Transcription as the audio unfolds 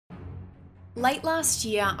Late last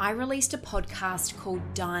year, I released a podcast called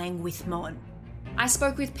Dying with Mon. I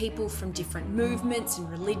spoke with people from different movements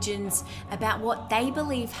and religions about what they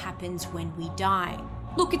believe happens when we die.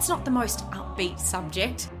 Look, it's not the most upbeat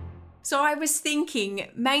subject. So I was thinking,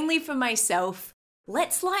 mainly for myself,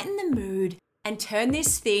 let's lighten the mood and turn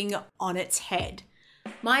this thing on its head.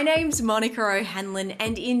 My name's Monica O'Hanlon,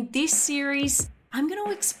 and in this series, I'm going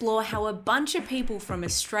to explore how a bunch of people from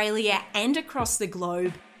Australia and across the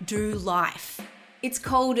globe do life. It's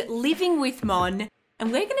called Living with Mon,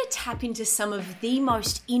 and we're going to tap into some of the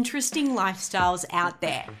most interesting lifestyles out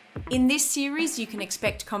there. In this series, you can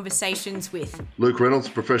expect conversations with Luke Reynolds,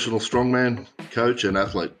 professional strongman, coach and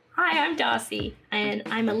athlete. Hi, I'm Darcy, and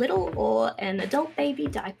I'm a little or an adult baby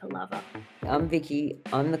diaper lover. I'm Vicky,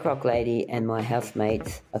 I'm the croc lady, and my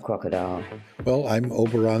housemate's a crocodile. Well, I'm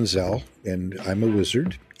Oberon Zell, and I'm a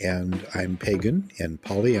wizard, and I'm pagan and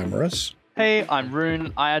polyamorous. Hey, I'm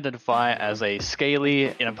Rune. I identify as a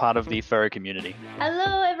scaly in a part of the furry community.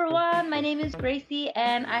 Hello everyone, my name is Gracie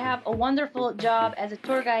and I have a wonderful job as a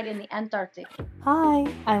tour guide in the Antarctic. Hi,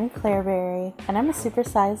 I'm Claire Berry and I'm a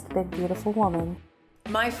supersized big beautiful woman.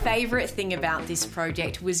 My favourite thing about this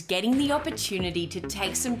project was getting the opportunity to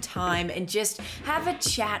take some time and just have a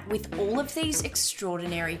chat with all of these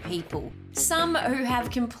extraordinary people. Some who have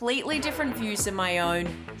completely different views than my own,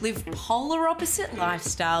 live polar opposite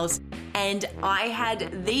lifestyles, and I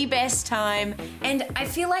had the best time, and I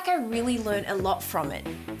feel like I really learned a lot from it.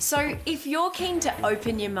 So if you're keen to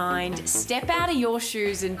open your mind, step out of your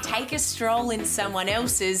shoes and take a stroll in someone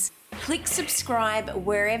else's, click subscribe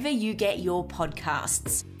wherever you get your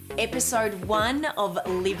podcasts. Episode 1 of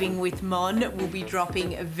Living with Mon will be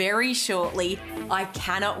dropping very shortly. I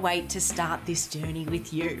cannot wait to start this journey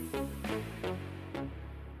with you.